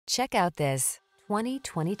Check out this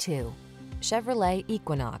 2022 Chevrolet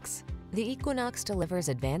Equinox. The Equinox delivers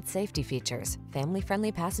advanced safety features,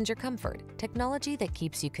 family-friendly passenger comfort, technology that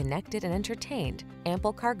keeps you connected and entertained,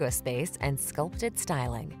 ample cargo space, and sculpted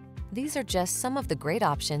styling. These are just some of the great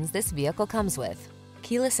options this vehicle comes with: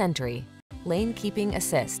 keyless entry, lane keeping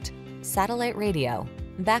assist, satellite radio,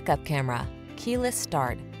 backup camera, keyless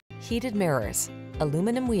start, heated mirrors,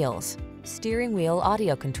 aluminum wheels, steering wheel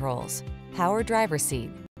audio controls, power driver's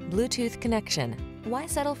seat, Bluetooth connection. Why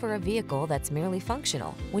settle for a vehicle that's merely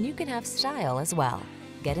functional when you can have style as well?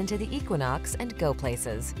 Get into the Equinox and go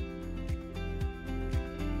places.